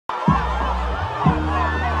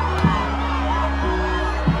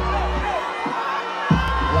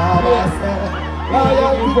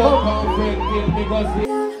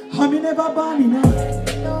I'm never born enough.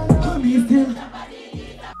 I'm still.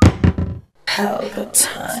 Pelpa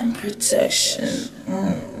time protection.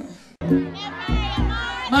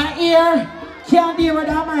 My ear can't deal with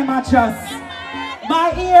all my mattress.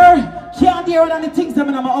 My ear can't deal with all the things that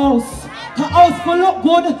I'm in my house. The house will look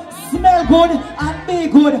good, smell good, and be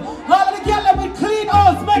good. All of the girls that with clean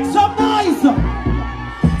house, make some noise.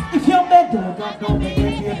 If you're bed, don't make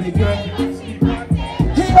it baby girl.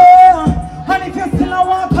 Yeah, and if you still a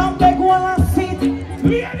walk on beg one and sit.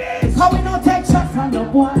 How we not take shots from the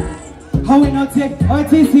boy? How we not take, how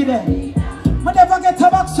it is there? But never get a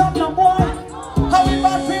box from the boy. How we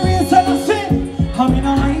bad for reason and sin. How we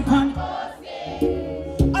not hype and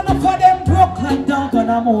enough of them broke like dog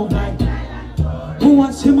and I move like. Who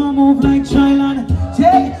watch him a move like Thailand?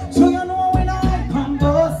 Jay, so you know we not hype and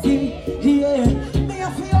bossy. Yeah, me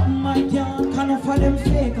a feel my girl. Enough of them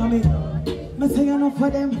fake on me. Me say enough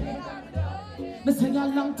of them. Me say a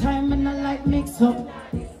long time and I like mix up.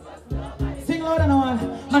 Sing louder now,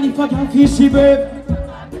 and if I can fishy babe,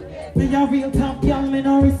 me a real top girl, me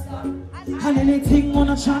no risk. And anything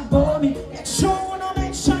wanna chat about me, make sure wanna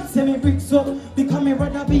make shots, say me bricks up. Because me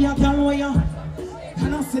rather be a girl where you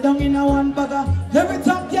can I sit down in a one bagger. Every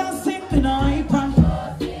top girl sing me no hype and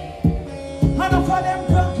enough of them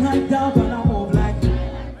broke like dog and I move like.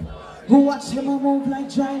 Who watch him a move like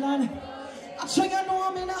Thailand? I sure you know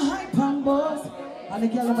I'm in a hype and boss. And the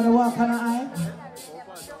girl I'm gonna walk on a hype.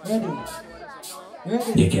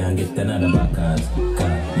 Ready? You can't get another backers.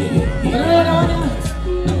 You know what I want?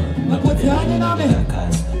 I put your hand in on me.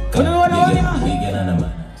 You know what I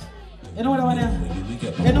want? You know what I want?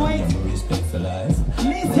 You know it?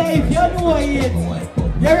 Me say if you know it.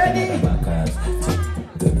 You ready?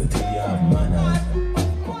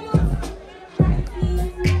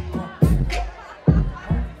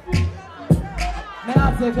 Me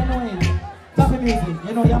not say if you know it. Stop the music.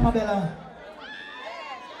 You know Yamabella.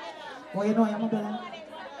 Oh, you know Yamabella?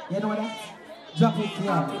 You know that? Drop it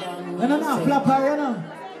here. You know now, flapper, you know.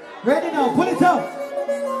 Ready now, pull it up.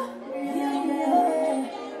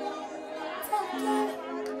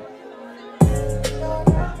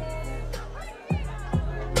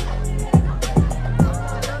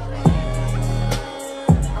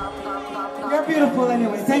 You're beautiful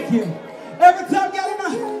anyway, thank you. Every time you're in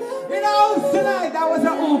the house tonight, that was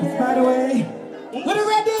a oops, by the way. Are you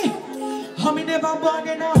ready? How me never born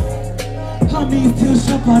enough. How me still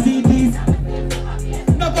shop on these.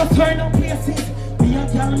 No go turn no places. Me a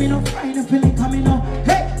girl, me no find a feeling coming up.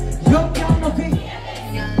 Hey, young girl no fit.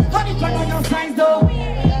 Honey, if I know your size though.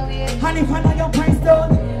 Honey, if I know your price though.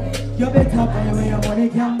 You better buy where your money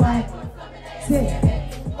can buy. Say,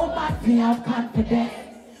 oh my, we have confidence.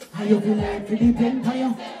 How you feel like to depend on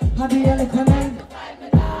you. How do you look alive?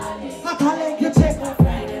 I can't let you check.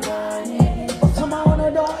 Someone wanna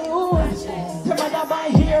know you. You better buy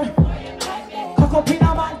here. Cock up in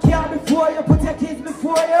a man car before you put your kids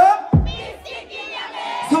before you.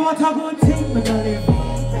 So what a good thing, my darling.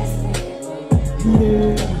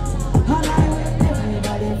 Yeah. And I will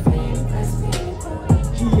everybody.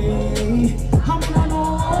 Yeah. I'm gonna know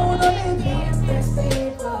how to live.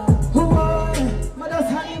 Who are I just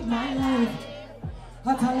live my life. A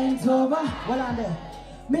talent over. Well on there.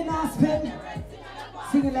 Me not spend.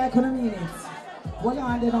 Singing like on a minute. Well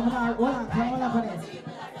on there. Well on it.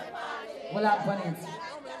 Well up on it.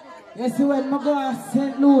 You see when I go to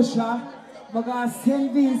St. Lucia, I go to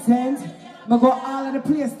St. Vincent, I go all of the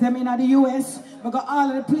places them in the US, I go all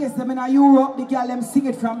of the places them in Europe, the girl them sing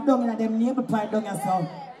it from down in them neighbor part down yourself.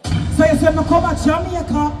 So you see when I come to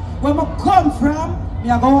Jamaica, where I come from,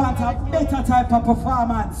 I go want a better type of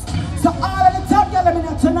performance. So all of the top girl them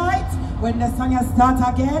in tonight, when the song start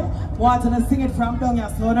again, want to sing it from down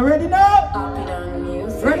yourself. Ready now?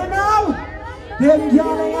 Ready now? Them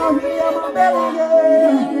y'all ain't real, my belly,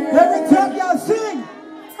 yeah. Every time y'all sing,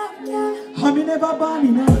 I'm never born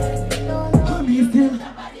enough. I'm still,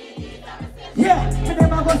 yeah. Me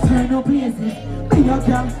never go turn no places. Me a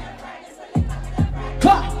girl,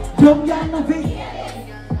 ha, young girl no fit.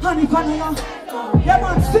 And if I know you, yeah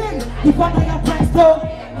man sing. If I know your price though,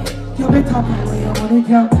 you better buy where your money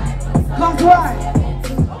can. Cause why?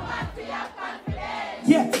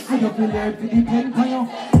 Yeah, I don't feel there to depend on you.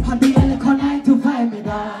 I'll be only call 9 to 5 me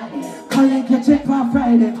down. Collect your check for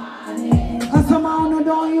Friday. And somehow no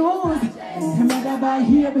don't use. You better buy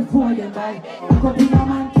here before you buy. I go be a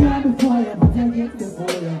man care before you, but you get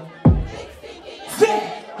before you. Say,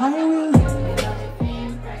 I will.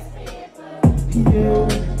 Yeah,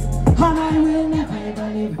 and I will never ever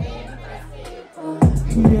live.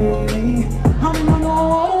 Yeah, I'm gonna know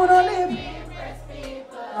how to live.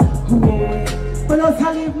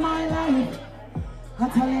 live my life. A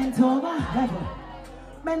talent over level.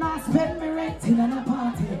 Me not spend me rent in a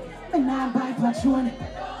party. Me not buy Patron.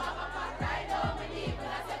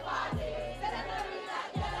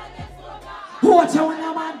 Watch out when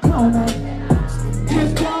I'm on clown.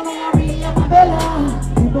 Just down on me and my bella.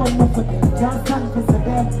 You don't know for them, just stand for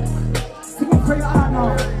them. Sing it for your heart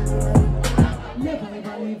now. Never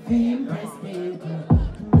ever live in press paper.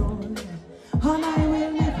 No. And I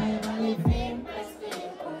will never ever live in press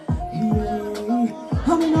paper. Yeah.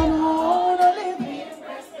 I mean I know to live in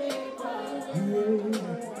press paper.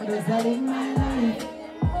 Yeah. There's that in my life.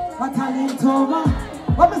 A talent over.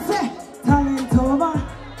 What me say? Talent over.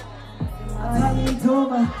 Talent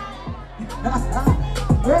over.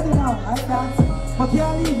 Ready now, I dance. But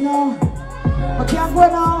can't leave now. But can't go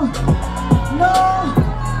now. No.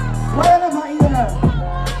 Why never here?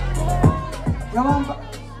 You want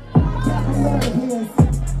can't come here the place.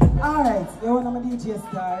 Alright, you want my DJ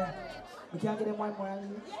star. We can't get them one more.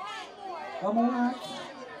 One more want?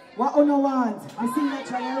 What you no want? I see that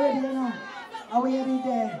try already, you know. Are we ready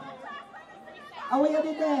there? Are we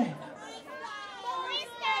ready there?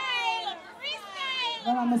 No,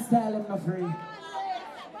 I'm a style, I'm not free.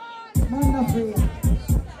 No, I'm not free.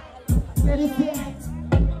 Let it see.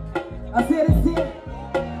 I see it here.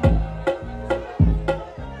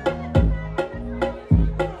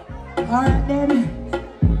 Alright then.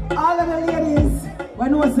 All of the ladies,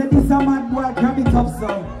 when we say this a mad boy, grab it up so.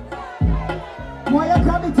 Boy, you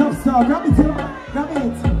grab it up so. Grab it up. Grab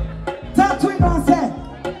it. Talk to it now, say.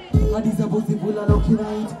 Oh, this a pussy full of lucky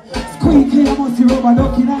night. Squeaky, I must see rubber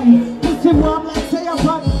lucky night. Pussy warm like say a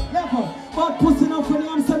pot. Level. But pussy no funny,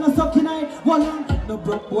 I'm son of sucky night. One on. No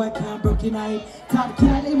broke boy can't broke night. Top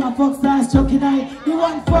killer in my fuck stars chucky night. The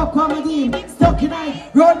one fuck comedy. Stuck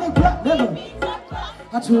night. Roll the clock. Level.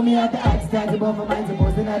 I threw me at the axe, stands above my mind,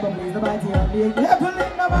 suppose the night, but please nobody on me. Level in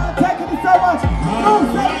the man, taking it so much. No,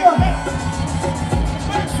 say you.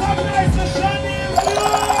 Make some noise to Shaneil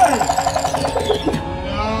Muir.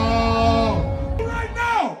 No. Right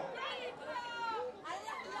now.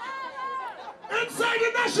 Inside the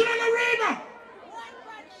National Arena.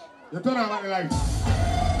 You turn on the lights.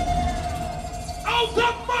 Out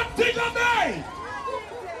of Montego Bay.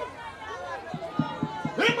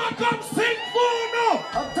 He might come sing for no.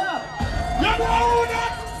 Up top. You know who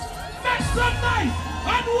that? Make some noise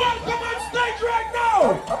and welcome on stage right now.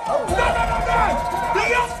 No. The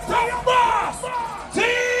young boss,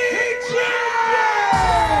 Teejay.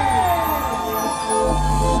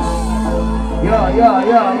 Yo,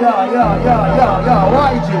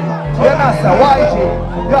 YG. You know, sir, YG.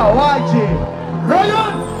 Yo, YG.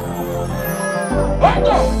 Ryan. What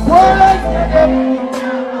the?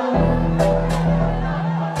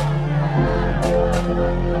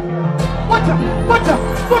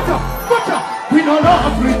 We don't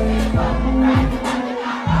love it.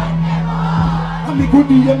 And me good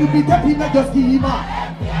deal, me be tapping like just give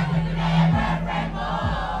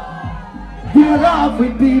we love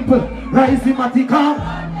with people, rising at the camp.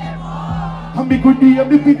 And me good deal,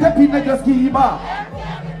 me be tapping like just give me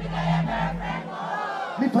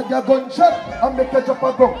for your gunshot and make you jump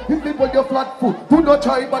a gun. If me put your flat foot, do not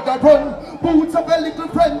try but I run. Boots of a little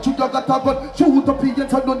friend, you got a gun. Shoot up here and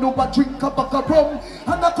don't know but drink a buck of rum.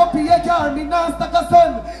 And a copy a car, me now stack a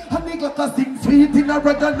son. And nigga can sing sweet in a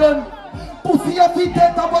ragga nun. Pussy a fit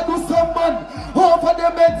dead about do some man. Over the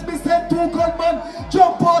meds me send 2 gunman.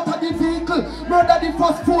 Jump out of the vehicle, murder the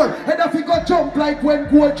first 4. And if you go jump like when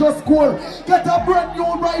goal just score. Get a brand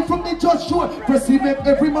new rifle me just show. Press him make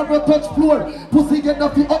every man will touch floor. Pussy get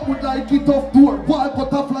nothing up with like it off door. Wall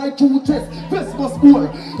butterfly through chest, vest must score.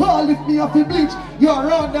 All if me have to bleach. You're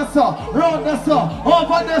round there sir, over there sir.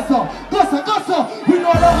 Gossa, we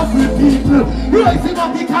know love with people. Rising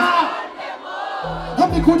up the car. And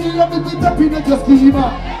me couldn't hear me be tapping and just give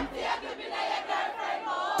her.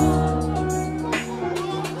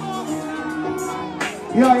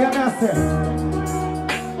 Yo, you understand?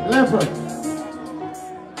 Leopard.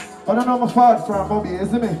 I don't know my fault from Bobby,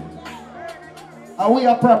 isn't me? Are we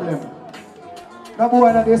a problem? No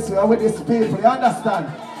more than this way, with these people, you understand?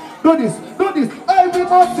 Do this, every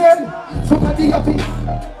mountain. Somebody happy.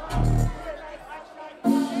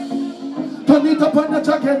 Turn it up on the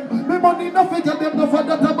jacket. Me money no figure them, no for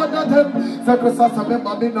that about them. Circle sauce and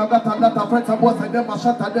remember me no got a lot of friends and both of them a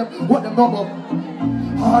shot at them. What them know about?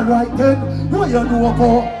 Alright then, what you know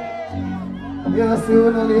about? You see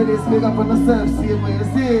when the ladies big up on themselves, see what you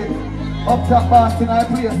see. Up top boss in our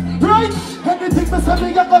place. Right! Anything me say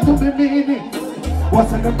me got to be meaning.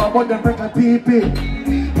 What's in them about them bring a TP.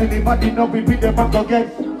 Anybody know we beat them and go get.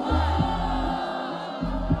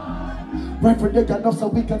 Right for the enough so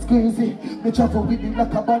we can squeeze it. Me travel with it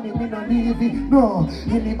like a bunny, me no leave it. No,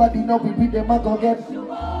 anybody know we with them, I go get.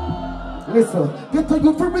 Listen, get to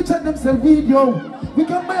you for rich and them sell video. We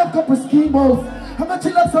can buy a couple schemos. I'm a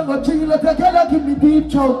chill out song of chill, let the girl give me deep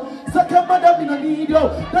chow. Second madam, me no need yo.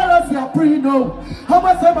 Dollars ya free now. How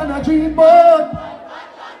much am I dream boat?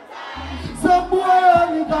 Some boy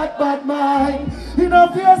only got bad mind. You know,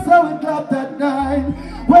 fear so we clap at 9.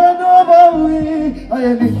 When over we, I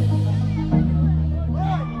am it.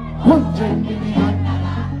 100 million.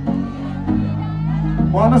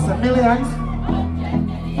 Wanna some millions?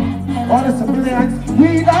 Wanna some millions?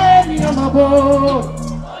 We die me on my boat.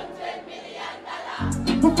 100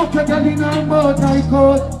 million. We fuck a girl in our boat, I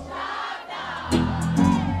could.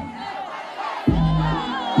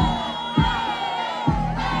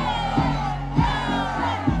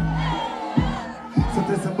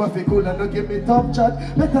 Buffy cool and don't give me top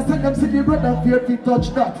chat. Let us send them see the brother fear to touch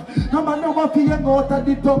that. No man no one hang out at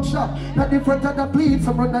the top shop. Not the front of the bleed,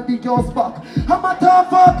 some run at the girl's back. I'm a tough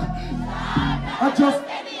fuck. I just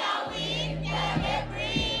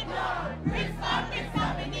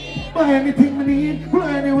buy anything we need, buy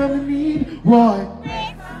anywhere we need. Why?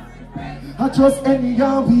 I trust any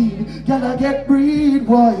young weed, gotta get breed.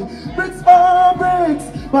 Why? Bricks for bricks,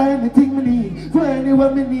 buy anything we need, for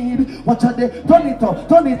anywhere we need. Watch out there, turn it up,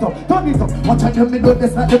 turn it up, turn it up. Watch out there, me know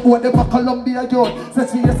this not the boy, them a Columbia yard. Say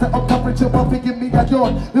she is up top, rich up, give me a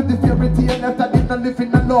yard. Live the favorite and left, I didn't live in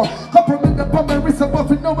the law. Couple me the palm and wrist up, off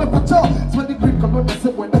in nowhere but y'all. So the green color, I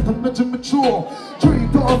said, when that I'm mature.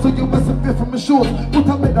 3,000 you must have paid for my shoes. Put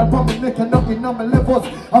a medal from my neck and nothing on my levels.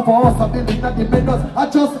 I've also been in the medals, I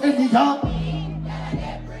just any young.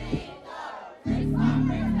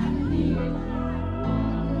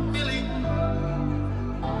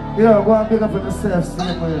 Yeah, go and big up on yourself,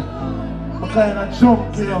 same way. I'm kind of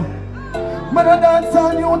jump, you know. Man, I dance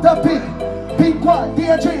on you to pick. Pick what?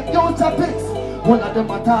 Teejay, you to pick. One of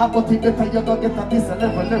them are talk, but if better you go get a this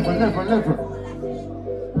level.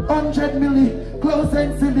 100 milli, close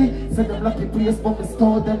and silly. Say them lucky place, but me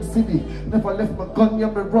store them silly. Never left my gun, yeah,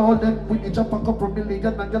 me roll them. When you drop a couple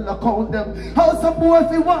million, and you'll count them. How some boy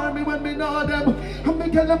if you want me when me know them. And me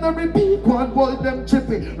girl them no repeat one, boy them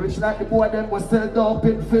chippy. Rich like the boy them was sold up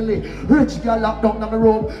in Philly. Rich girl locked down on my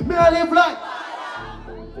room. Me I live like.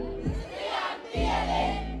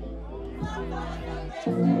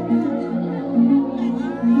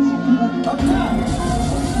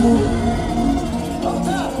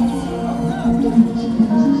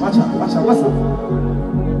 Watch out, what's up?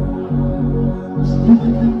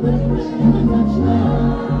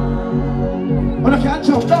 On a can't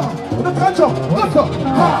jump down, on a can't jump, let's go!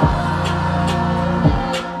 Ha!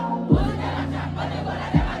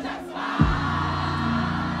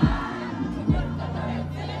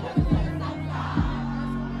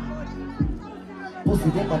 Pussy,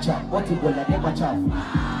 them a chop, what you gonna them a chop?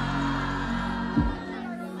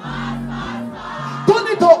 Turn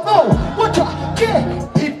it up now, watch out, yeah!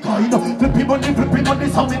 Flippy money,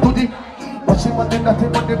 so me do the. But she money,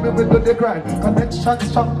 nothing money, me will do the grind. Connection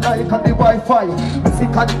strong like on the Wi-Fi.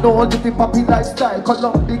 Music and know the poppy lifestyle.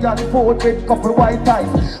 Colombian food with couple white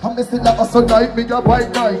ties. I'm still a hustle like me a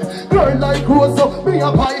white knife. Girl like Rose up, me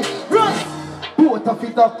a pie. Run! Boat a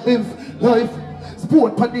fit up, live life.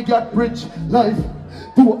 Sport on the yacht bridge, life.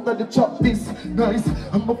 Do up the chop this nice.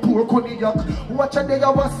 I'm a poor cognac. Watch a day I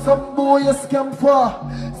was some boy a scam for.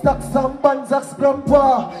 Stack some bands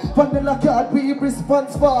grandpa. Vanilla card we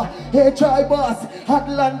response for. Hey try boss,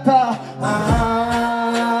 Atlanta.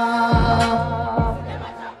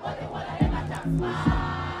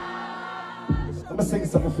 I'm gonna sing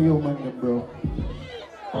something for you, man, bro.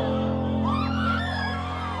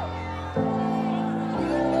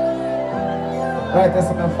 Right, that's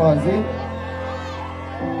enough fuzzy.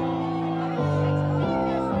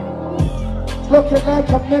 Looking like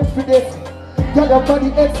I'm meant for this. Got your body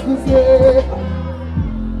exquisite.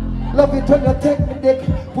 Love it when you take me dick.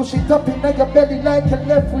 Push it up in your belly like you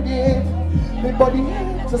left with it. My body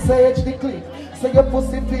just say it's the click. Say your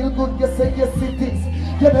pussy feel good, you say yes it is.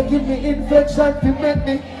 You don't give me infection to make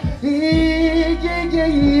me eat.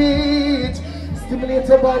 Stimulate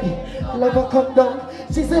your body, love her come down.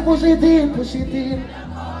 She say push it in, push it in.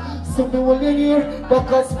 So me hold you here, back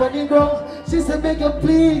us on the ground. She say make you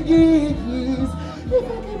please. If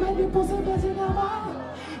I give any pussy best in your mind,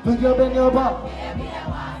 but you bend your back.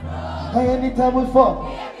 And anytime we fuck,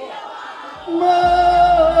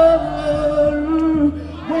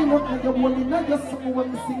 why not like you're holding on your song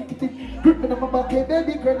when we sink it in? Grip me on my back, hey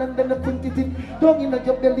baby girl, and then I think it in. Down in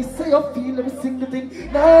your belly, say you feel every single thing.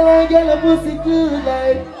 Now I get a pussy good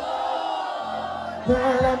like.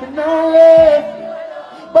 Now I'm in love.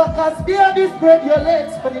 Because baby spread your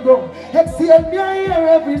legs for the ground. Exhale me I hear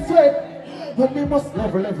every sweat. But me must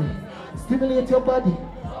level. Stimulate your body.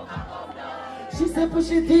 She said push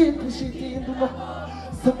it in, do not.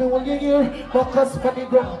 So me when you hear because for the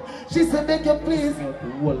ground. She said make you please.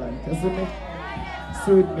 Hold on, you see me?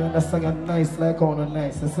 Sweet me and the song are nice like all the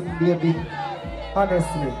nice. Listen baby,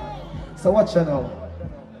 honestly. So watch you now.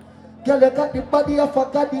 Girl, you got the body of a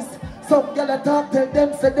goddess. Some girl talk, tell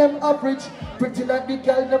them, say them average. Pretty like the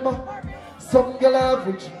girl, them some girl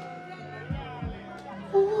average.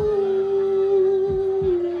 Ooh,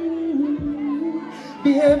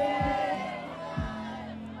 behave.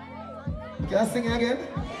 Can I sing again?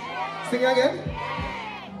 Sing again?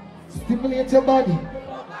 Stimulate your body.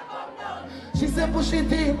 She said push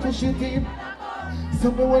it in.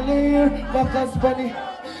 Somebody will hear back as funny.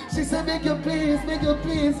 She said make you please.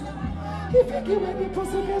 If you give me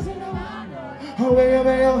pussy pussy now. Oh, where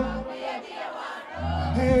you?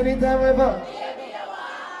 Anytime ever.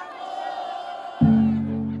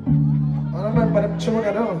 I remember them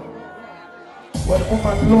children though. When the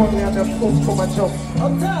woman lonely and the folks come and jump.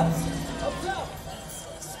 Up top.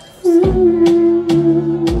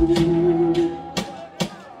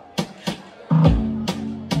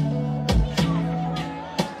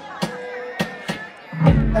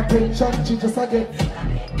 Attention, she just again.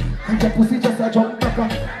 And your pussy just a jump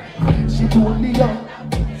back. She totally young.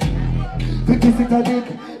 The kiss it a dick.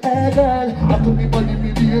 Hey girl, I told me body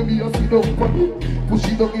me baby, you sit down for me. Push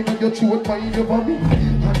it down in your throat, find your body.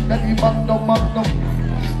 And then the magnum.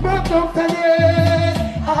 Tell you,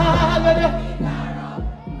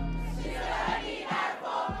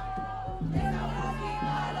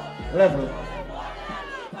 level.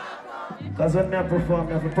 Because when I perform, I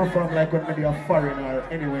have to perform like when I do a foreign or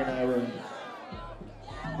anywhere in the world.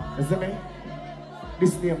 You see me?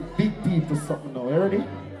 This name Big P for something now, you ready?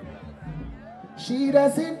 She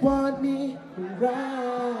doesn't want me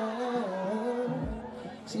around.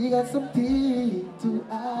 She got something to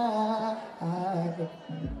hide.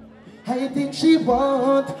 I think she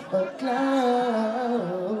wants a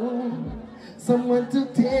clown. Someone to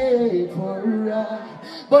take for a ride.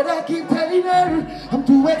 But I keep telling her I'm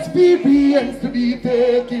too experienced to be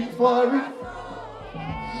taken for it.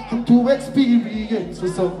 I'm too experienced for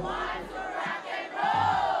some.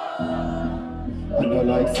 And I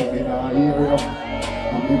like singing I hear you.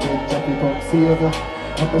 I'm the big Jackie come save you.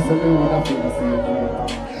 I'm messing me with a feel save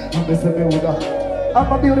you. I'm messing me with a.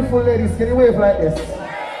 I'm a beautiful ladies, can you wave like this?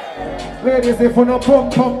 Ladies, if you no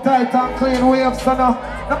pump tight and clean waves, so no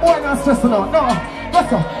boy not stressing out, no. Go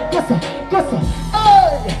so.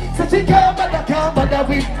 Hey! So she can't bother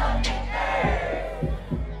with.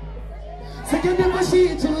 So you never she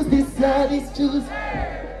choose this choose.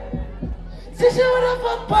 So she wanna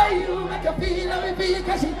fuck by you, make her feel how we feel,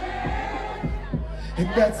 cause she. And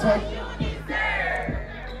that's why.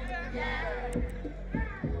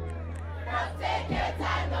 Now take your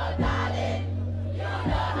time, no darling. You don't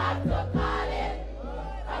have to call it.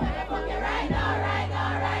 I'm gonna fuck you right now,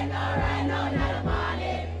 not a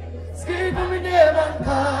morning. Scream for me name and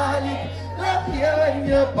call it. Love you and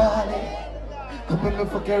your body. Come and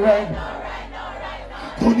fuck you right now.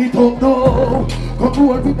 Turn it up now. Come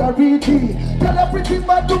roll with a Ricci. Tell a pretty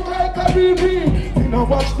man look like a Riri. You know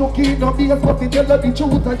watch no kid, no BS, but you tell her the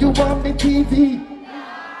truth and you want me TV.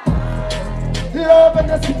 Love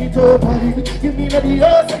and I sing it up, give me the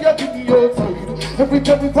house and you give me outside. Every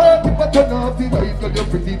time we talk, if I turn off the light, girl, you're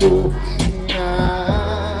pretty though.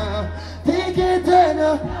 Nah, take it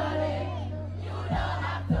down.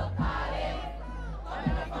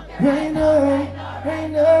 Right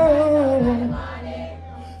now.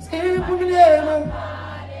 Scream for me there,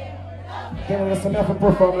 can you listen me up and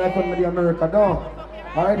perform like when we do America down?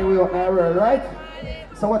 Already we out now, right?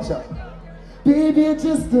 So watch out. Baby, I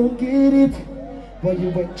just don't get it. But you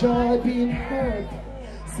enjoy being hurt.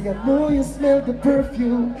 See, I know you smell the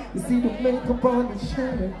perfume. You see the makeup on the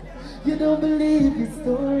shirt. You don't believe your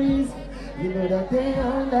stories. You know that they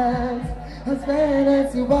are lies. As bad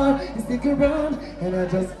as you are, you stick around. And I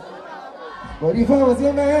just. But if I was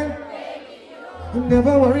your man, I'd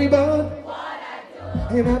never worry about.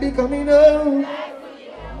 And I'll be coming home.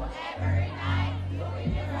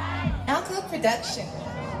 Alcohol production.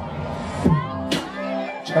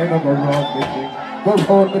 China go round with me. Go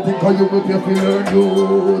round with me cause you will be feeling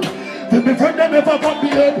good. Tell me friend them never got me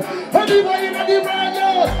head. Anybody in the brand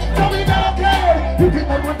yard. So we don't care. You think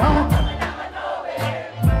I'm down.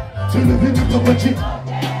 So you live in the top of cheap.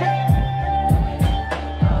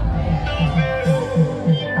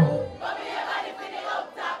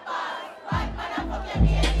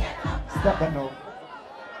 Stop that now.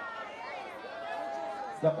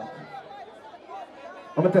 Stop that.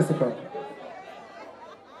 I'm gonna test the crowd.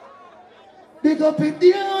 Big up in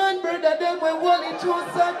the one brother, them when Wally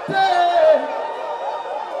chose something.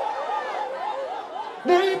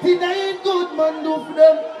 99 good man do for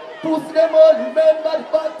them. Push them all, remember the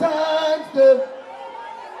bad times them.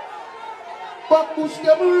 But push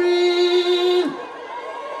them real.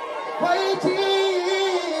 Fighting.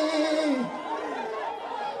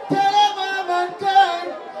 Tell them all mankind.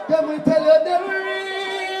 Them will tell you they're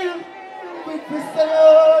real. With Mr.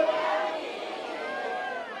 Lord.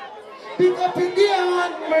 Pick up in the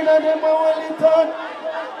hand, murder them all it on.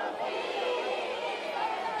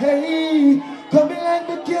 Hey, coming like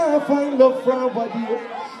me can't find love from nobody.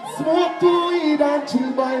 Smoke to weed and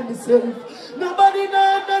chill by myself. Nobody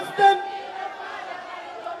know understand.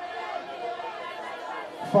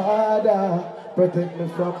 Father, protect me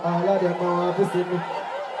from all of them who want to see me.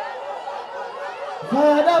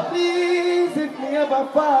 Father, please, if me ever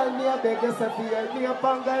fall, me I beg you to fear me up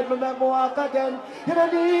and guide me, make me walk again. You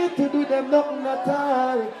don't need to do them nothing at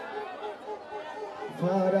all.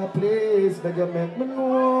 Father, please, beg you make me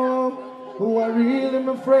know who are really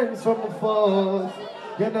my friends from the foes.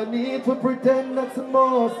 You don't need to pretend that's the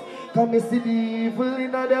most. Come and see the evil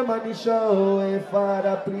in them and the show. Hey,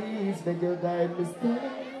 Father, please, beg you guide me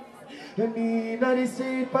steps. You need on the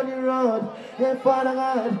street, on the road. Hey, Father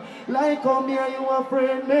God, like how me and you are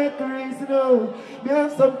friend, make the reason know. Me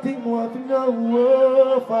have something more to know.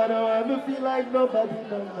 Oh, Father, I me feel like nobody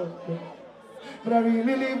knows. But I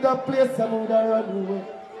really leave that place, I would have run away.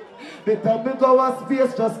 Better me go a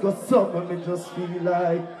space, just go somewhere, me just feel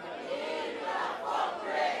like.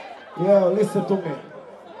 Yo, listen to me.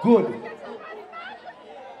 Good.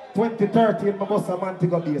 2013, my boss a man to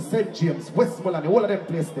go be St. James, Westmoreland, all of them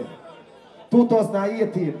places there.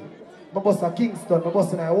 2018, my boss a Kingston, my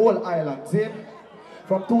boss in a whole island. See?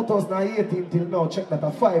 From 2018 till now, check that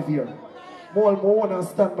a 5 year. More one and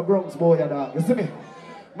stand my grounds boy dog. You see me?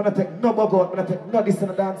 I'm gonna take no bug out, I'm gonna take no this in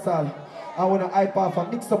the dance hall. I wanna hype off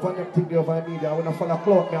and mix up on them things over media. I wanna follow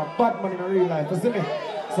clout, me a bad man in a real life. You see me?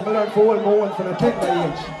 So I learn for all my own from a tender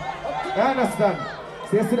age. You understand?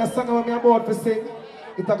 So you see the song I'm about to sing,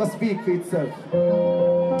 it will speak for itself.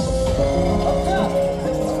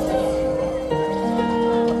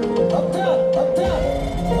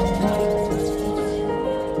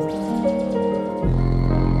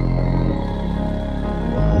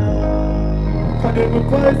 And then we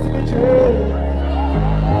pass the trail.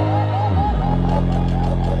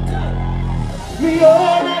 Me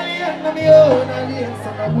own alien, so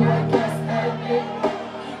my boy can't stand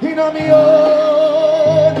me. You know me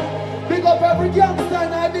own. Big up every youngster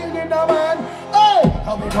and I building a man. Hey,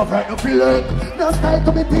 I'm in a right to feel it. No style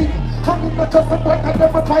to me think. I'm in my just a boy and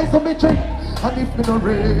never try to me drink. And if me no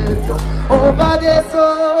read over there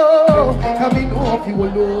so come in off you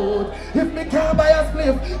alone. If me can't buy a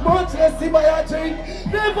spliff, much less see buy a drink.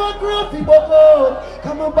 Never grow up, people go.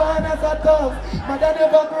 Come on, born as a dog. Mother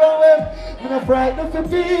never grow up. Me no frightened for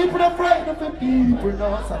people, no frightened for people.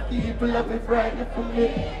 No, some people have been frightened for me.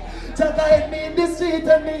 Just guide me in the street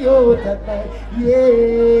and me out at night.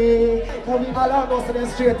 Yeah. Come in all out to the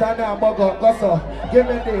street and now bug up. Go so. Give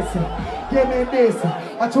me this. Give me this.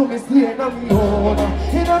 I told me stay in on me own.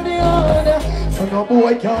 In on me own. So no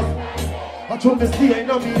boy can't. I told me stay in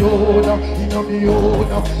on me own. In on me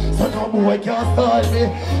own. So no boy can't style me.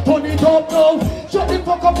 Turn it up now. Shut the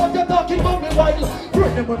fuck up what you're talking about me while.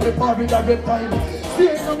 Bring them with me par with a reptile.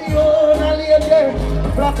 Stay in on me own. I'll lay there.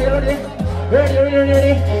 Flap it ready.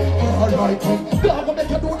 Ready. Alright, dog, make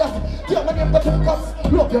you do that. Yeah, my name got two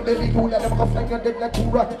cups. Love your belly, you let them go flying and dead like two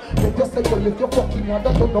rat. They just say you lift your fucking hand,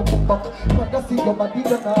 that don't come back. Mother see your body,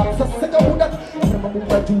 then I so say you that. Remember move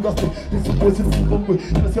like Judas, this is boys in the food way.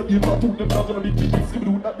 You know, you not two, them not gonna be big, skip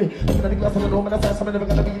do that day. I'm gonna glass on the dome and I say, I'm never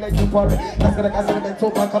gonna be like you for it. That's gonna gas and then so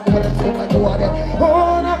far, come over and so like you are there.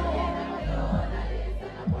 Oh, no.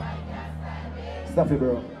 Stop it,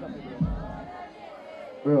 bro.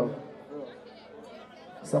 Bro.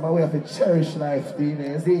 Some way of a cherish life, do you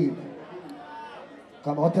know, see?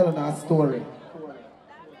 Come on, tell a story.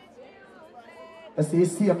 I say, you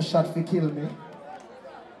see him shot to kill me.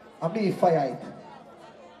 And me fire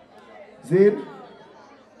it. See?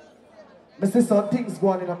 I see some things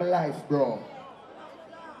going on in my life, bro.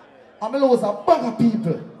 I'm lose a bag of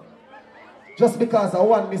people. Just because of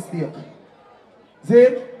one mistake.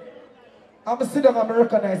 See? I'm sit down and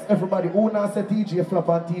recognize everybody who now say Teejay flop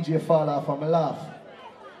and Teejay fall off and I laugh.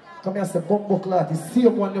 Come here and say, Bumbo Clat, the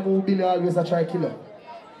same one them who Billy always a try kill her.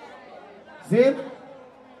 See?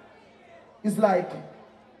 It's like,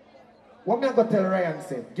 what me I go tell Ryan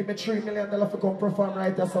say, give me $3 million for come perform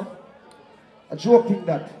right there, so? A joking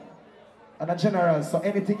that. And a general, so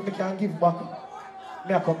anything me can give back.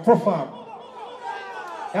 Me I come perform.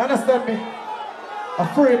 You understand me?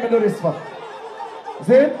 Afraid me do this for.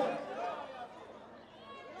 See?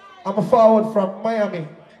 I'm a forward from Miami.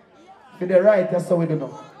 For the right, that's how we do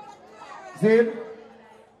now. See?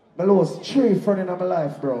 I lost 3 friends in my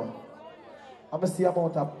life, bro. I'm see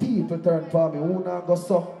amount of people turn for me. Who not go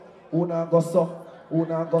so? Who not go so? Who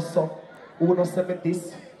not go so? Who not say me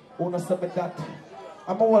this? Who not say me that?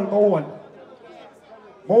 I'm a hold my own.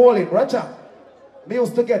 My hold it, Roger. Me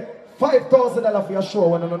used to get $5,000 for your show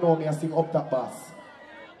when you don't know me I sing up that bass.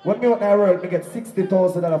 When me out in the world, me get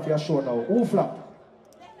 $60,000 for your show now. Who flap?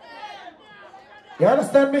 You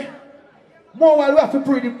understand me? More while we have to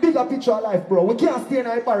pray the bigger picture of life, bro. We can't stay in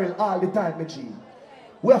our barrel all the time, my G.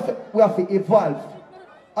 We have to evolve.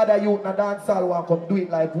 Other youth in the dance hall want to come do it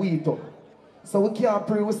like we do. So we can't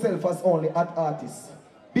pray ourselves as only art artists.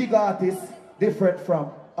 Big artists, different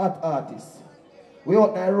from art artists. We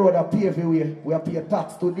out in the road and pay everywhere. We have to pay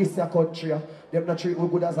tax to this country. Them not treat we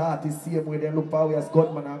good as artists, same way they look for we as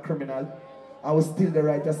gunman and criminal. And we still the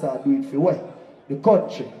right as I do it for where? The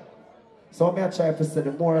country. So I'm try to say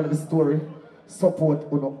the moral of the story. Support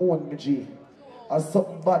on your own, my G. As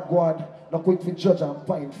something bad go on, not quick to judge and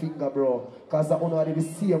point finger, bro. Because I only the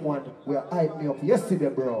same one where hype me up yesterday,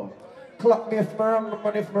 bro. Clap me if I'm wrong,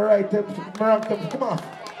 man, if I'm right, if I'm wrong, come on.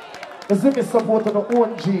 You see me support on your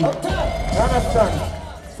own, G. You understand?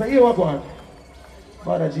 So here we go on.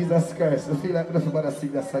 Father Jesus Christ, I feel like nothing but to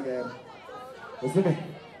sing this again. You see me?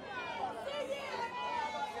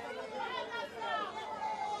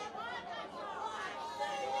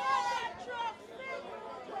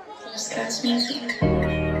 First music.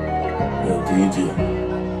 Yo, Teejay.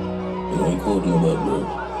 You ain't cold no bad, bro.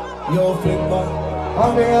 Yo, Flipper.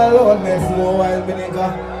 I'm here alone, man, small while, me nigga.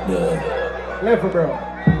 Yeah. Level, bro.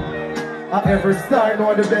 I every star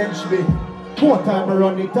know the bench be. More time I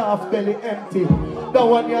run it off, belly empty. The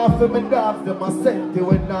one you have for me dogs, them a sent you.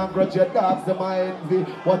 When I grudge your dogs, them a envy.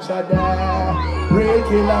 Watch out there. Real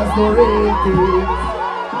killers, no real things.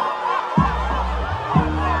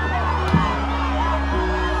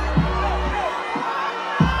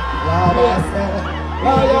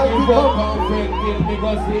 Loyalty come and friend kill me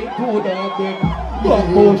cause he too damn them. But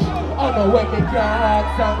push, I know when me can't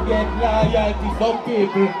ask and get loyalty some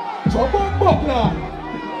people. Jump on buckler.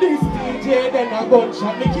 This DJ then a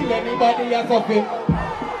gunshot me kill anybody as of him.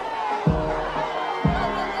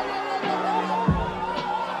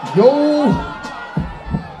 Yo!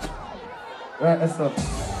 Right, let's go.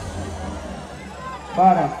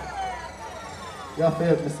 Father, you have to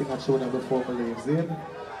help me sing a tune before me leave, see?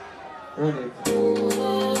 Run it.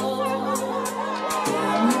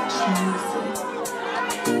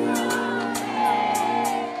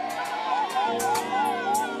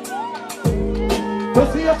 Don't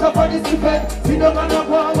see us up on this event. See no man no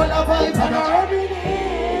go on while I vibe and I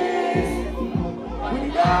reminisce. We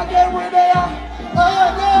need to get where they are. Oh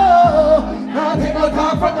no, nothing but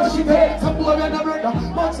talk from the ship head. Some boy and a brother,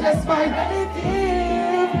 much less mind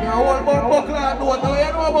anything. Now one more buckler and know what you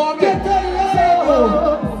know about me. Get to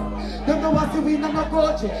you. Them know what we win and no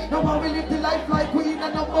coach. No one will live the life like we in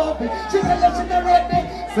and no movie. She tell us she not ready,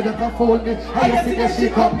 so they can fold me. I see that she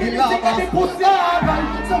come in the pussy.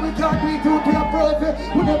 Alright, so we can't be true to your prophet.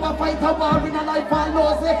 We never fight a war in a life and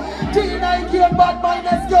lose it. G9 game bad mind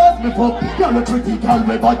excuse me for. You're a critical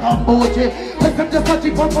me but I'm bougie. Let them just touch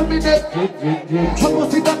it for me neck. I must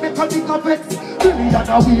see that make a big effect. Really and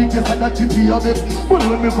a weakness and a chippy of it. But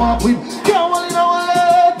when me walk with, can't hold in our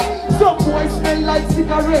head. Some boys smell like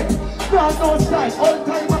cigarette. Brand no style, all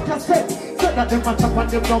time a cassette. Said that them a chop and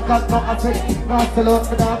them no got no asset. Now sell out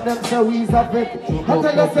for them so we's a vet. I tell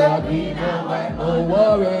you say, no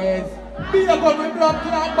worries. Be a gun with blood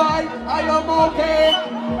clot by, I am okay.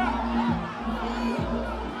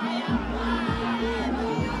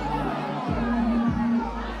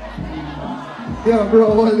 Yo, bro,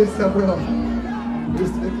 hold this up, bro.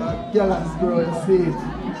 This like gallows, bro, you see it.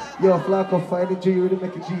 Yo, Flack of find the G, really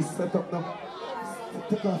make a G set up now.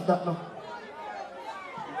 Take off that now.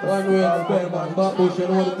 One way to spell, man. Back bush, you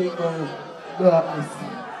know what the thing going on. Darkness.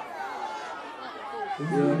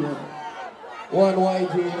 Yeah. One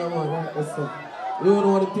YG, you know, man. Yes, sir. You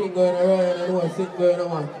know what the thing going on, Ryan, you know what the thing going on,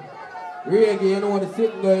 man. Reggae, you know what the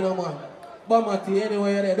thing going on, man. Bamati,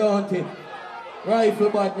 anywhere they don't it. Rifle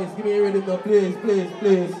badness, give me a rhythm,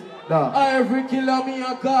 please. Nah. Every killer me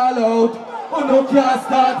a call out. Oh no, can't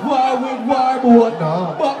start war with war boat.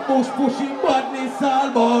 Nah. Back bush pushing badness all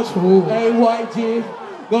about. True. Hey YG,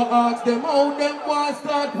 go ask them how them want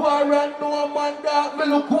start war and no man that me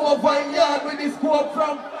look over in yard with the scope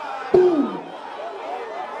from. Boom.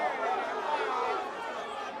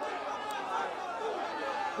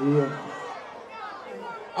 Yeah.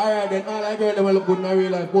 Alright then, all I girl them will look good in a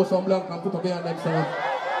real life. Go some blank and put up behind them song.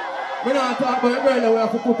 We not talk about a girl that we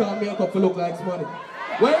have to put on makeup to look like somebody.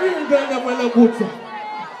 When real girl them will look good, so.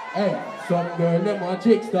 Hey, some girl them are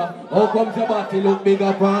trickster. How comes your body look bigger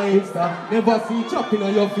on Insta? Never see chopping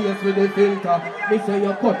on your face with a filter. Me say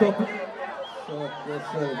you cut up. So,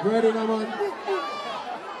 yes, ready now, man?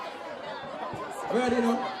 Ready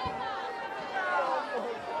now?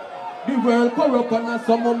 The world corrupt and a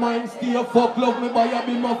summer mind stay. Fuck love me buy a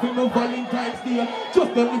be muffin no Valentine's Day.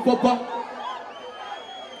 Just let me pop up.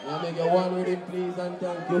 Now make you one with him please and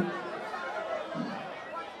thank you.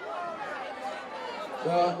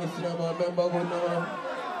 Yeah, listen now man, remember good now man.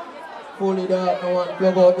 Fully dark now man,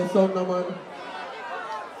 plug out the sun now man.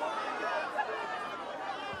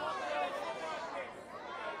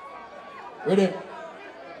 Ready?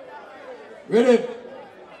 Ready?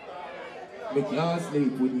 Me can't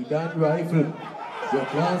sleep with the damn rifle. You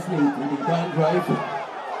can't sleep with the damn rifle.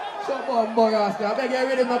 Shut up, boy, Oscar. I beg you,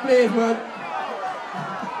 ready my place, man.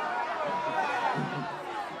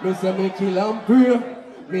 Me say me kill and pray.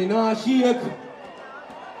 Me not shake.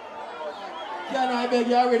 Can I beg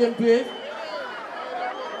you, ready in place?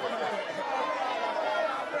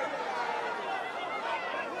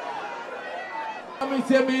 Me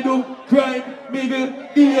say me do crime,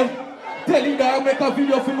 nigga, deal. Tell you that I make a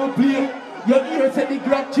video for me play. Your ear say the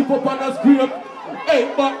grab chip up on the screen.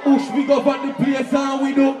 Hey, back bush, we go on the place and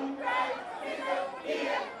we do.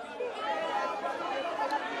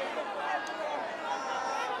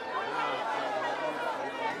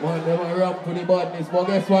 One them a rap for the badness, but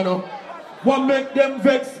guess what now? One make them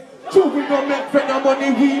vex. Two we don't make friend of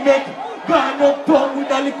money we make. Gone up town with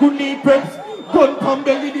a little knee preps. Gun from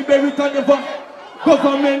belly the berry can never.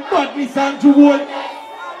 Government badness and jewel.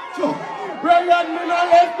 Brian, me not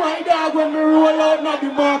left my dog when me roll out now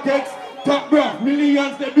the markets. Top bruh,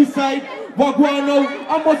 millions they beside. What go on now?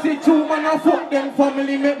 I must say two man and fuck them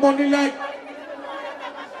family make money like.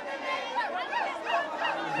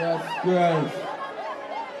 Jesus Christ.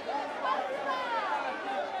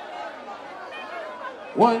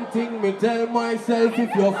 One thing me tell myself,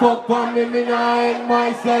 if you fuck on me, me not end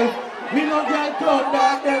myself. Me no get done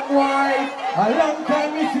that them why. A long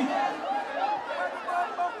time me see.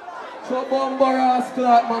 So bumper ass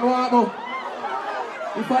clock, man, what now?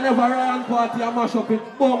 If I never run party, I mash up it,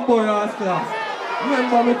 bumper ass clock.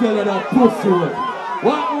 Remember me tell you that pussy word.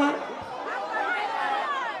 What, man?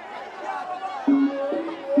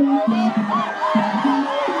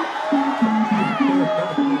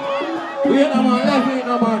 Wait a man, left me,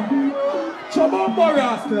 no man. So bumper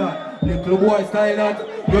ass clock. Little boy style that,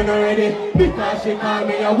 you not ready. Because she call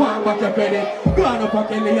me, you want back your credit. Gone up a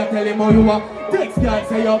Kelly, you tell him how you want. Text guy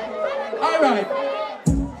say up. Alright.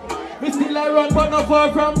 Me still a run but not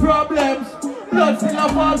far from problems. Blood still a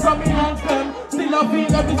fall from me hands them. Still a feel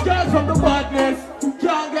that it's charged from the badness.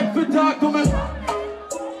 Can't get to talk to me.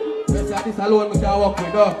 Yes, this alone me can't walk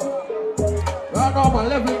with though. Right now man,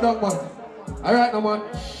 level it down man. Alright now man.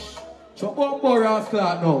 Chop on more ass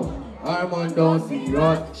clock now. Our man don't see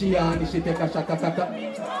us. She and she take a shot at that. I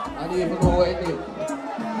don't even know what it is.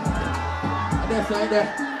 And that's right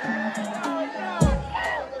there.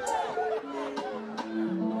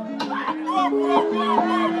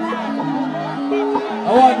 I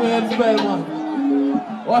want me to spell man.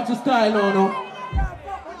 What's your style now no?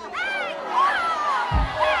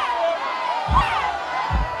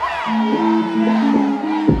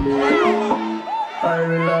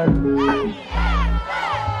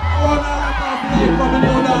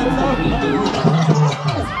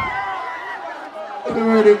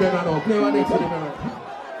 Play one next to the man.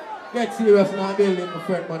 Get serious now, building my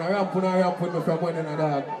friend, man. I ramp with me from when in a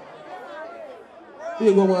dog.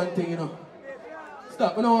 Here go one thing, you know.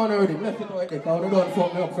 Stop, I don't want to read it. Left it right there, because I don't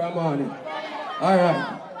fuck me up from morning.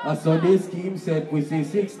 Alright. I saw this scheme said we see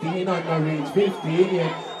 16 and no reach 15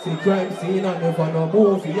 yet. See crime scene and never no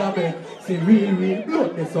movie I make. See real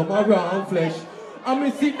blood, there's some around flesh. And me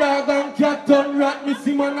see dog and cat turn rat. Me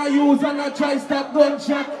see man I use and I try stop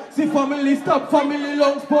gunshot. See family stop, family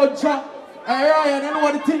lungs puncher. Alright, I don't know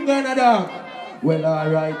what the thing going on dog. Well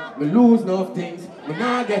alright, me lose enough things. Me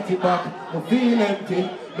not get it back, me feel empty.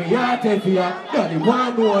 Me heart heavy, daddy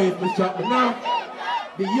want know if me shot me now.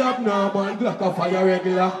 The abnormal Glock of fire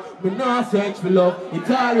regular. Me not search for love, it's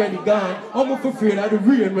already gone. I'm afraid of the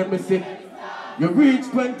rain when me sick. You reach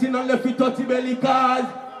 20 and left it 30 belly cars.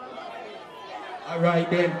 Alright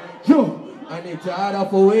then, yo, and it's hard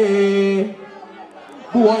off away.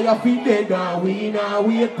 Boy, you feel dead and we now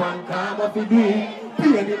wait pan calm off it doing.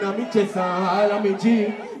 Pain in my chest and all of me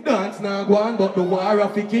G. Dance now go on, but the war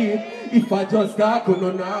of the key. If I just talk, you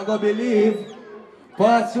know not go believe.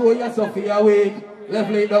 Pass show yourself awake. Left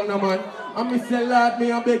lay down now, man. And me say, Lord,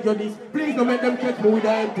 me I beg you this. Please don't make them catch me with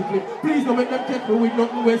an empty clip. Please don't make them catch me with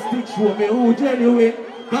nothing where stick show me who genuine.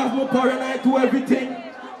 Cause me paranoid to everything.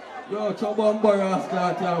 Yo, trouble and barras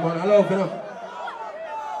clout here, man. I love you.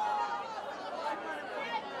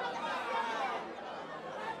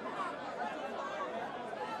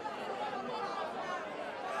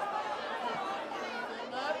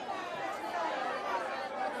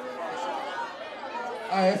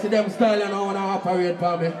 I see them style and I want to operate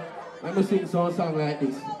for me. Let me sing some song like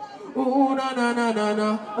this. Ooh na na na na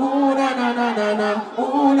na, ooh na na na na na,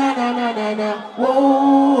 ooh na na na na na,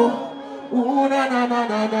 whoa. Ooh na na na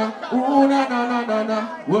na na, ooh na na na na na.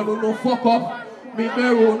 When you no fuck up, me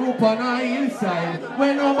run up on the hillside.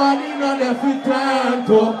 When nobody know left it turn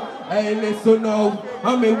to. Hey, listen now,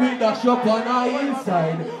 I'm me with the shop on the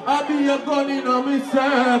hillside. I be a gun in a me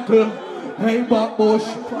circle. Hey, back bush,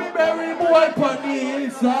 me bury boy on the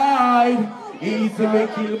hillside. Easy me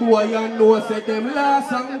kill boy and know say them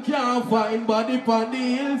last and can't find body on the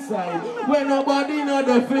hillside. When nobody know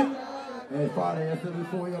the fit. Hey, father, you see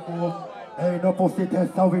before you move. Hey, no pussy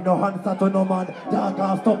tester with no answer to no man. Dog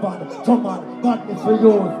and stop on. Some man, got this for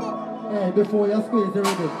you. Hey, before you squeeze the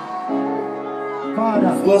ribbon.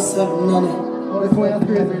 Father. What's up, Nana? Before you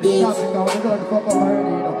squeeze the ribbon. We're done fuck up already,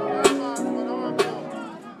 you know.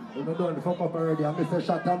 We're done fuck up already. And Mr.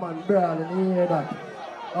 Shatter man, brawling, you hear that?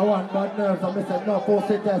 I want bad nerves. And Mr. No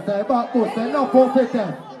pussy tester. Back pussy, no pussy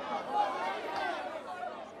tester.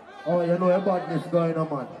 Oh, you know your badness going on,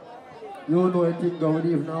 man. You know a thing going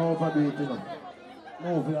even now overdo it, you know.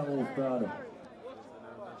 Move here, move, brother.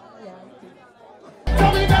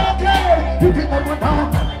 Tell me now, okay. You think I'm going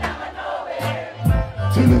down?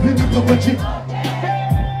 Till you think it's over, chick.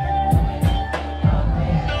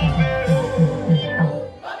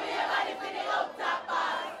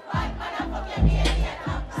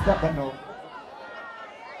 Stop that now.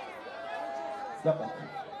 Stop that.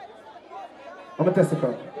 I'm going to test the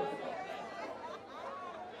crowd.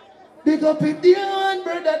 Big up in the hand,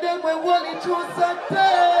 brother, them we walling through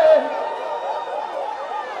something.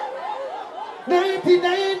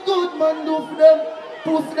 99 good man do for them.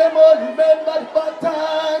 Push them all, remember the bad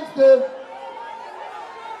times them.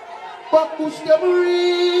 But push them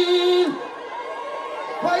real.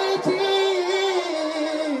 Fighting.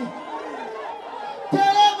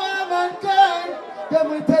 Tell them all mankind. Them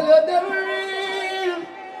we tell you them real.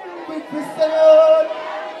 With Christian.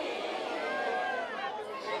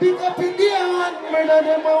 Pick up in the hand, murder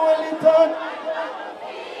them all it on.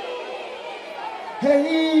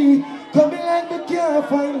 Hey, come in like me can't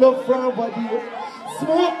find love from nobody.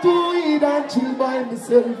 Smoke to weed and chill by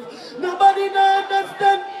myself. Nobody know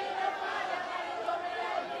understand.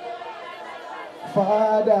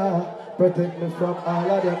 Father, protect me from all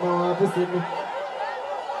of them who want to see me.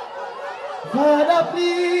 Father,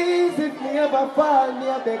 please, if me ever fall, me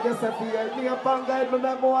I beg you to fear me up and guide me,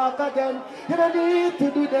 make me walk again. You don't need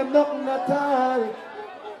to do them nothing at all.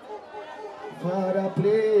 Father,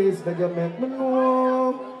 please, beg you make me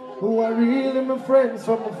know who are really my friends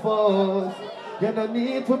from my foes. You don't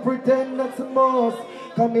need to pretend that's the most.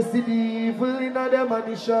 Come and see the evil in them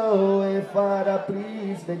and show. Hey, Father,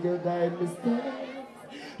 please, beg you guide me steps.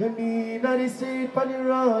 You need on the street, on the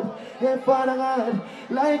road. Hey, Father God,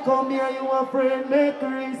 like how me and you a friend, make a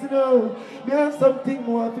reason, know. Me have something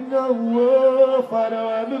more to know. Oh, Father,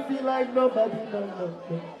 I me feel like nobody knows.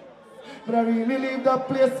 But I really leave that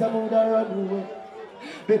place, I would have run away.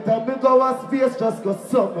 Better me go a space, just go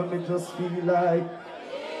somewhere, me just feel like.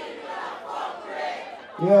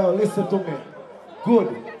 Yo, listen to me. Good.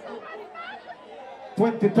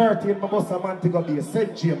 2013, my boss a man to go be a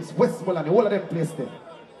St. James, Westmoreland, all of them places there.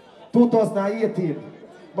 2018,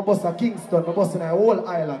 my boss a Kingston, my boss in a whole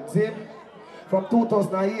island. See? From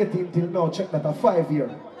 2018 till now, check that a 5 year.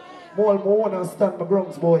 More one and stand my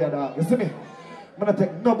Bronx boy dog. You see me? I'm not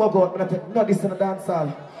take no bug out, I'm not take no this in a dance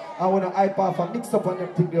hall. I want to hype off and mix up on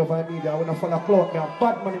them things over media. I want to follow clout. Me a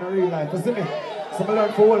bad man in a real life. You see me? So I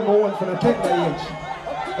learn for all my one from a tender age.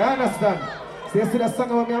 You understand? So you see the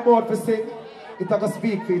song I'm about to sing? It's going to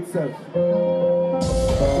speak for itself.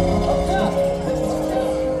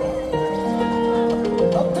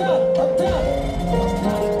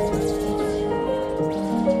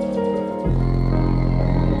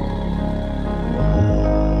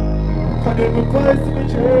 And then we pass to the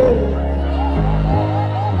trail.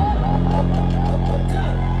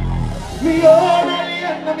 Me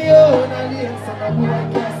own alien, so my boy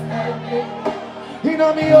can't stand me. You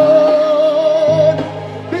know me own.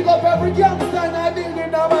 Big up every gangster and I building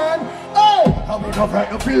a man. Hey, I'm in a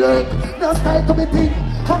friend of feeling. No style to me think.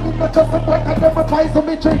 I'm in my trust and work and never try to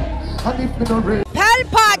me drink. And if me no real.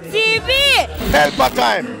 Pelpa TV. Pelpa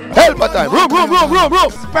time. Pelpa time. Room.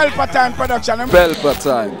 Pelpa time production. Pelpa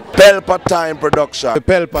time. Pelpa time production.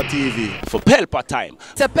 Pelpa TV. For Pelpa time.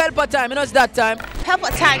 It's a Pelpa time, you know it's that time.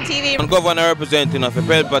 Pelpa Time TV. I'm governor representing of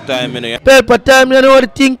Pelpa time, you know. Pelpa time, you know what I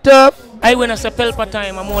think tough? I when I say Pelpa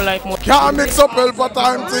time, I'm more like more. Can't mix up Pelpa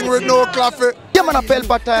time thing with no coffee. Yeah, man, a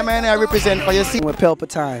Pelpa time, and I represent for you. See, with Pelpa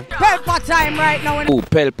time. Pelpa time right now. Oh,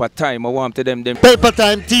 Pelpa time, I want to them. Pelpa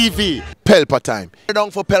time TV. Pelpa time.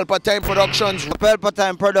 Down for Pelpa time productions. Pelpa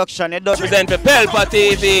time production. It does Represent for Pelpa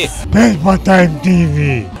TV. Pelpa time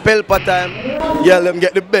TV. Pelpa time. Yeah, let them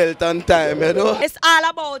get the belt on time, you know. It's all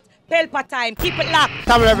about Pelpa time. Keep it locked.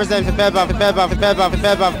 Come represent for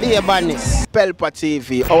Pelpa, be a badness. Pelpa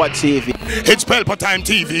TV, our TV. It's Pelpa time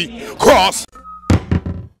TV. Cross.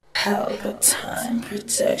 Pelpa time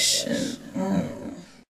protection.